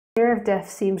Fear of death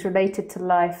seems related to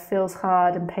life, feels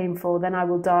hard and painful, then I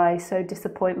will die, so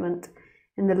disappointment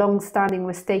in the long-standing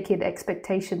mistaken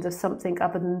expectations of something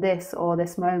other than this or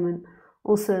this moment.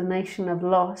 Also the nation of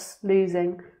loss,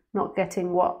 losing, not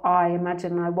getting what I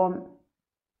imagine I want.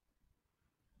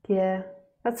 Yeah,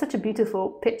 that's such a beautiful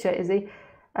picture, Izzy.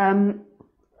 They're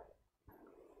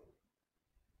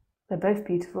both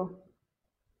beautiful.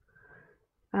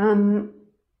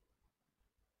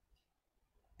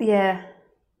 Yeah,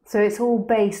 so it's all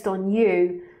based on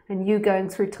you and you going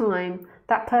through time.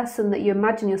 That person that you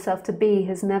imagine yourself to be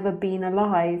has never been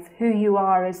alive. Who you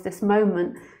are is this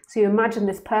moment. So you imagine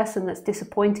this person that's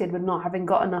disappointed with not having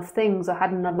got enough things or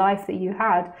had a life that you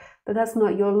had, but that's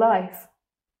not your life.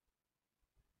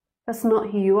 That's not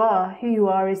who you are. Who you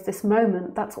are is this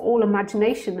moment. That's all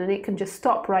imagination, and it can just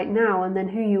stop right now, and then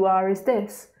who you are is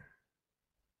this.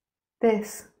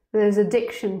 This. There's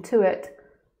addiction to it.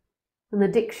 An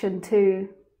addiction to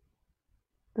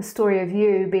the story of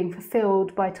you being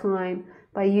fulfilled by time,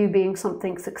 by you being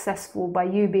something successful, by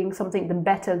you being something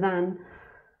better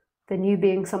than you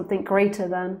being something greater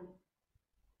than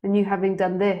you having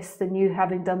done this, than you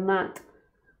having done that.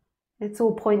 It's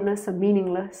all pointless and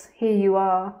meaningless. Here you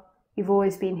are. You've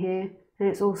always been here, and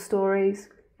it's all stories.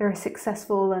 You're as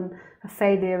successful and a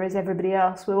failure as everybody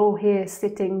else. We're all here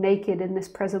sitting naked in this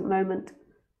present moment.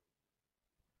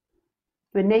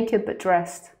 We're naked but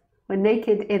dressed. We're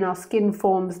naked in our skin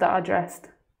forms that are dressed.